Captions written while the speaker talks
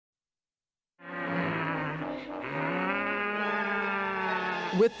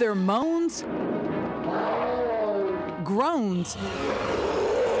With their moans, groans,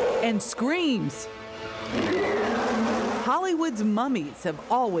 and screams, Hollywood's mummies have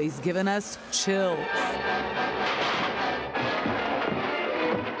always given us chills.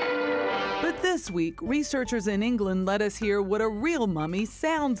 But this week, researchers in England let us hear what a real mummy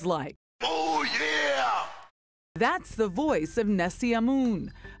sounds like. Oh, yeah! That's the voice of Nessie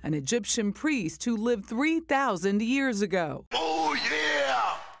Amun, an Egyptian priest who lived 3,000 years ago. Oh,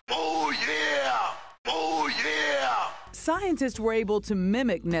 yeah! Oh, yeah! Oh, yeah! Scientists were able to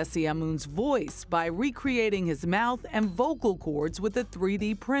mimic Nessie Amun's voice by recreating his mouth and vocal cords with a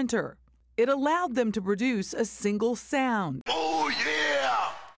 3D printer. It allowed them to produce a single sound. Oh, yeah!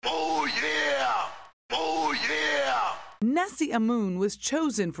 Oh, yeah! Oh, yeah! Nessie Amun was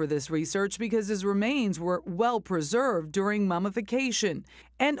chosen for this research because his remains were well preserved during mummification,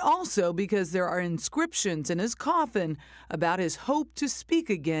 and also because there are inscriptions in his coffin about his hope to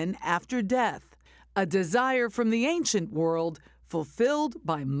speak again after death, a desire from the ancient world fulfilled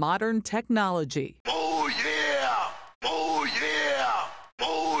by modern technology. Oh, yeah! Oh, yeah!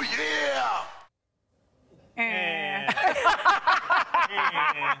 Oh, yeah!